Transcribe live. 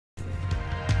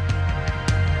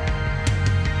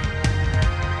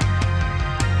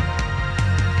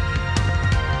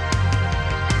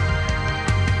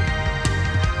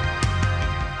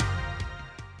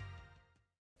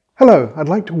Hello, I'd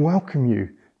like to welcome you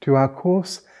to our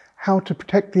course, How to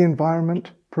Protect the Environment,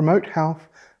 Promote Health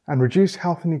and Reduce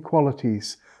Health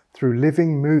Inequalities through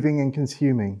Living, Moving and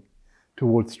Consuming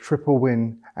towards Triple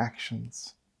Win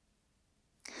Actions.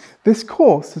 This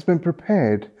course has been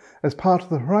prepared as part of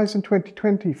the Horizon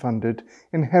 2020 funded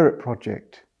Inherit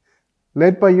project.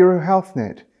 Led by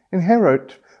EuroHealthNet,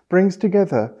 Inherit brings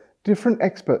together different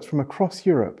experts from across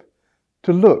Europe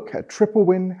to look at triple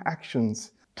win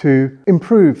actions to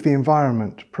improve the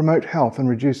environment, promote health and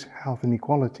reduce health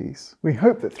inequalities. We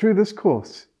hope that through this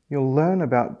course you'll learn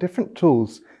about different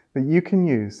tools that you can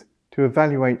use to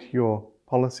evaluate your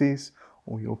policies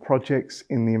or your projects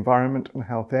in the environment and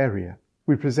health area.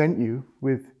 We present you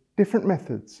with different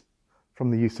methods, from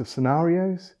the use of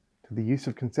scenarios to the use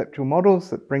of conceptual models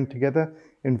that bring together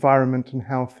environment and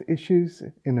health issues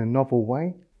in a novel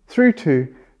way, through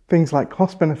to things like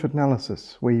cost-benefit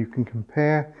analysis, where you can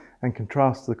compare and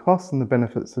contrast the costs and the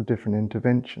benefits of different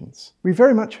interventions. We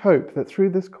very much hope that through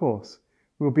this course,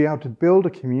 we'll be able to build a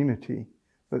community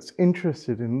that's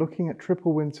interested in looking at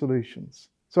triple win solutions.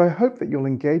 So I hope that you'll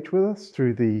engage with us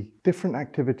through the different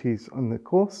activities on the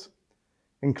course,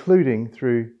 including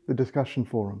through the discussion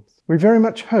forums. We very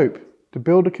much hope to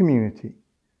build a community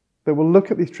that will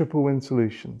look at these triple win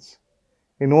solutions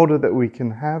in order that we can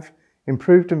have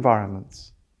improved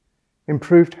environments,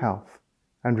 improved health,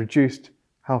 and reduced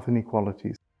health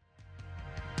inequalities.